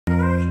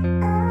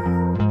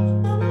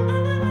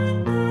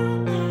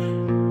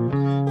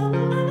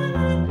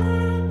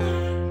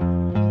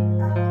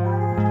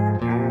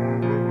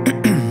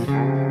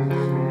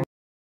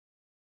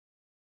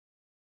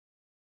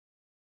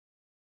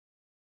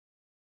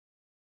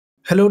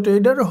Hello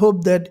trader,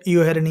 hope that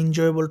you had an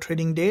enjoyable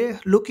trading day.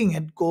 Looking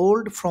at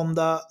gold from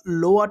the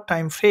lower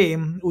time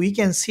frame, we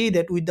can see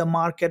that with the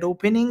market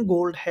opening,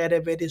 gold had a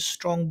very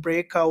strong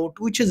breakout,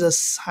 which is a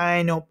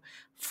sign of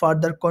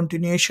further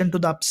continuation to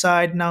the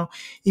upside. Now,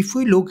 if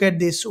we look at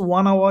this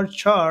 1 hour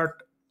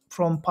chart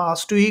from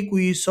past week,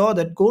 we saw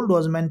that gold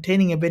was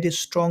maintaining a very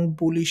strong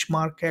bullish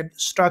market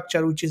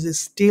structure, which is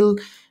still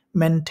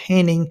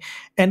maintaining.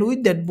 And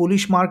with that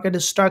bullish market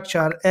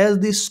structure, as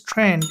this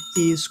trend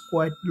is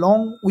quite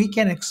long, we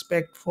can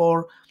expect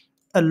for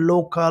a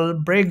local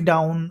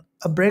breakdown.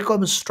 A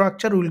breakout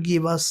structure will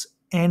give us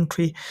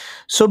entry.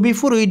 So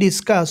before we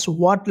discuss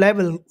what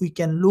level we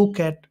can look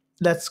at,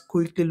 let's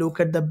quickly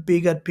look at the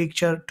bigger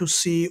picture to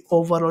see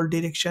overall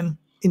direction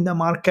in the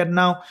market.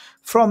 Now,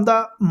 from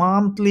the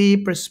monthly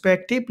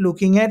perspective,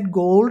 looking at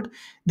gold,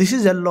 this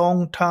is a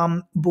long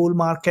term bull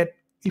market.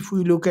 If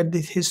we look at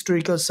this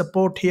historical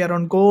support here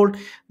on gold,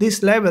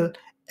 this level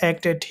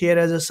acted here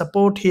as a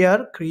support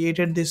here,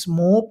 created this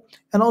move,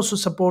 and also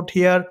support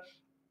here,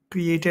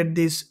 created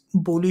this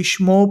bullish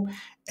move.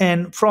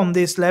 And from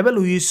this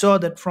level we saw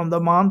that from the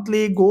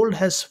monthly, gold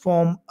has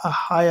formed a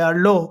higher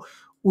low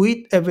with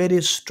a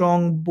very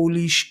strong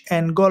bullish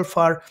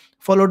engulfer,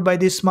 followed by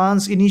this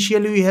month.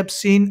 Initially we have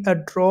seen a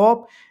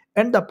drop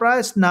and the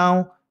price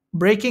now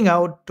breaking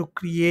out to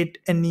create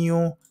a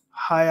new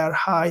higher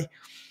high.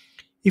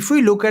 If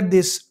we look at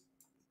this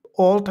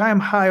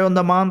all-time high on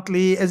the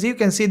monthly, as you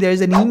can see, there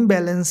is an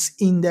imbalance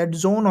in that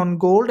zone on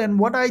gold, and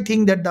what I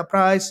think that the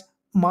price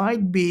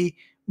might be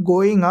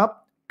going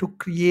up to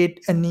create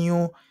a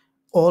new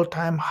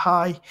all-time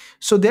high.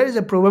 So there is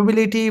a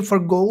probability for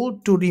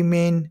gold to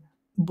remain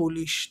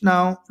bullish.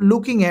 Now,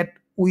 looking at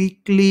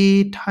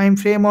weekly time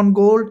frame on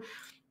gold,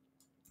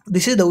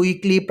 this is the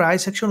weekly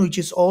price action, which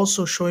is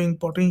also showing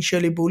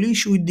potentially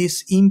bullish. With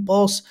this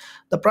impulse,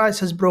 the price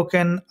has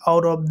broken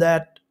out of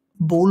that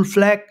bull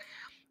flag,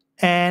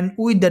 and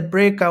with that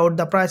breakout,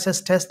 the price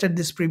has tested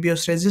this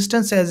previous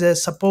resistance as a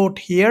support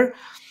here.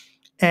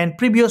 And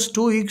previous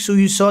 2 weeks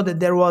we saw that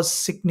there was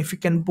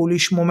significant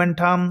bullish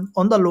momentum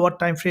on the lower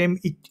time frame.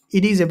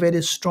 It is a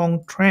very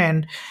strong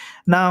trend.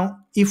 Now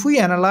if we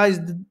analyze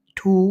the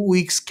 2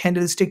 weeks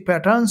candlestick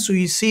patterns,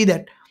 we see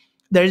that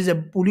there is a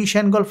bullish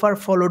engulfer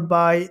followed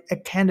by a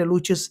candle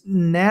which is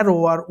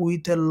narrower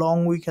with a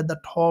long wick at the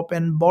top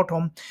and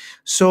bottom.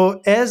 So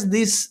as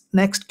this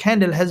next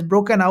candle has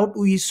broken out,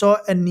 we saw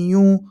a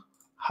new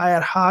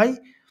higher high,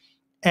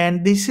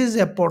 and this is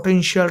a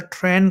potential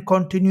trend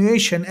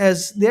continuation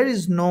as there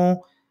is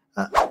no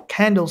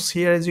candles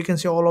here. As you can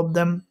see, all of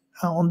them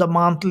on the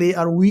monthly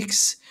are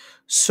weeks,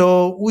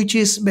 so which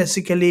is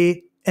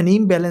basically an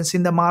imbalance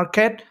in the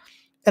market.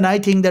 And I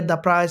think that the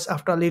price,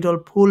 after a little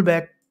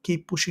pullback,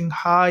 keep pushing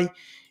high,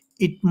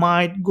 it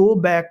might go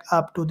back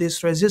up to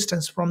this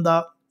resistance from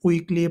the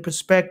weekly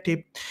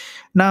perspective.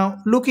 Now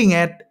looking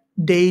at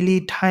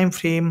daily time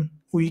frame,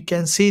 we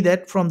can see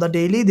that from the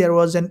daily there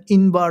was an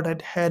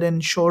inverted head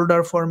and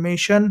shoulder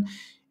formation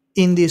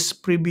in this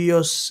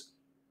previous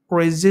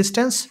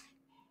resistance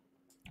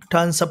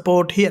turn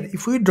support here.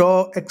 If we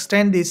draw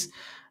extend this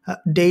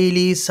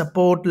daily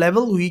support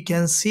level, we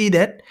can see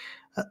that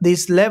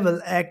this level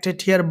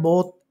acted here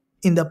both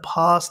in the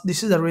past.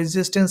 This is a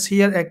resistance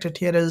here, acted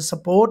here as a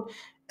support,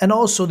 and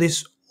also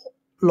this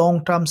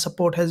long-term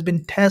support has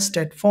been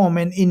tested, form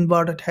an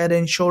inverted head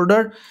and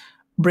shoulder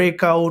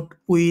breakout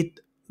with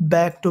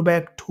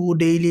back-to-back 2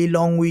 daily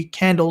long week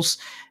candles,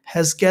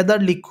 has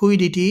gathered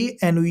liquidity,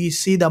 and we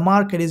see the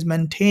market is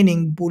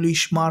maintaining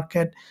bullish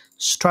market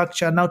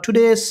structure. Now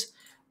today's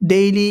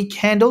daily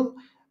candle,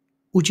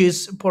 which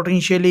is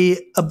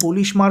potentially a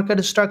bullish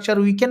market structure,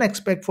 we can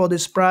expect for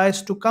this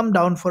price to come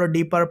down for a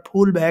deeper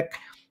pullback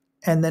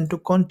and then to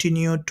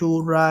continue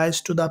to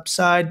rise to the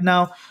upside.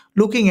 Now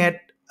looking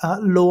at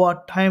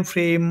lower time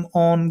frame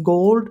on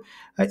gold,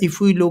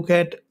 if we look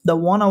at the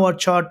 1 hour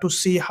chart to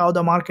see how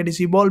the market is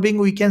evolving,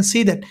 we can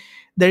see that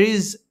there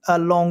is a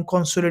long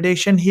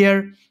consolidation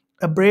here,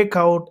 a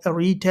breakout, a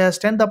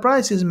retest, and the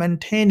price is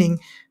maintaining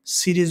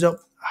series of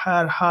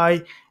higher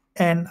high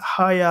and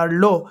higher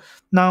low.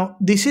 Now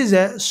this is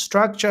a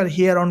structure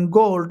here on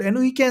gold, and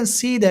we can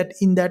see that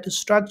in that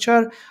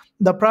structure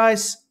the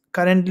price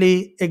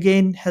currently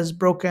again has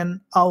broken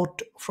out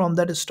from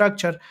that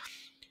structure.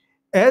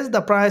 As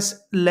the price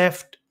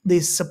left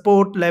this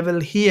support level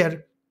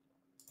here,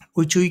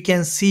 which we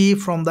can see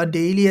from the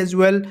daily as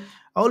well,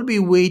 I will be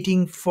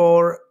waiting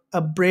for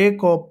a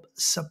break of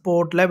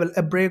support level,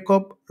 a break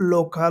of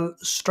local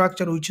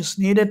structure which is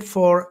needed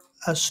for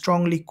a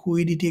strong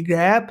liquidity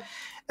grab.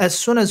 As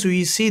soon as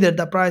we see that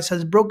the price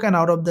has broken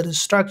out of the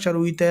structure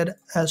with a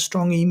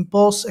strong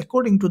impulse,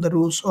 according to the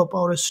rules of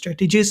our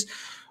strategies,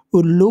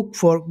 we'll look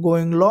for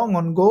going long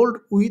on gold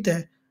with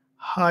a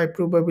high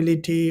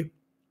probability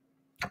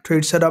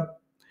trade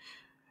setup.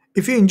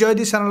 If you enjoy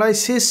this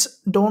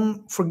analysis,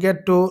 don't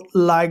forget to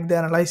like the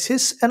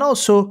analysis and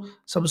also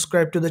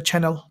subscribe to the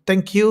channel.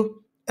 Thank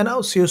you, and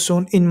I'll see you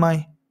soon in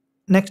my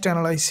next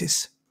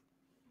analysis.